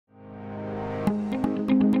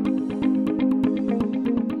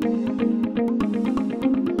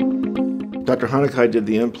Dr. Hanookai did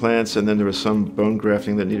the implants, and then there was some bone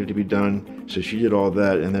grafting that needed to be done, so she did all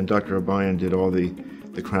that, and then Dr. Abaian did all the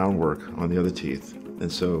crown work on the other teeth.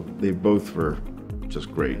 And so they both were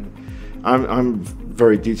just great. I'm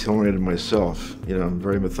very detail-oriented myself. You know, I'm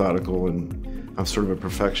very methodical, and I'm sort of a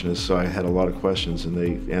perfectionist, so I had a lot of questions, and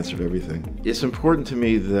they answered everything. It's important to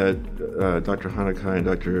me that Dr. Hanookai and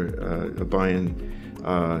Dr.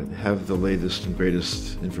 Abaian have the latest and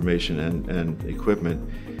greatest information and equipment,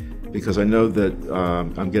 because I know that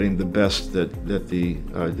I'm getting the best that the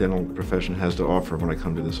dental profession has to offer when I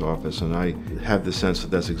come to this office, and I have the sense that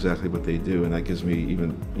that's exactly what they do, and that gives me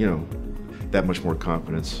even, you know, that much more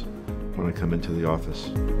confidence when I come into the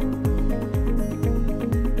office.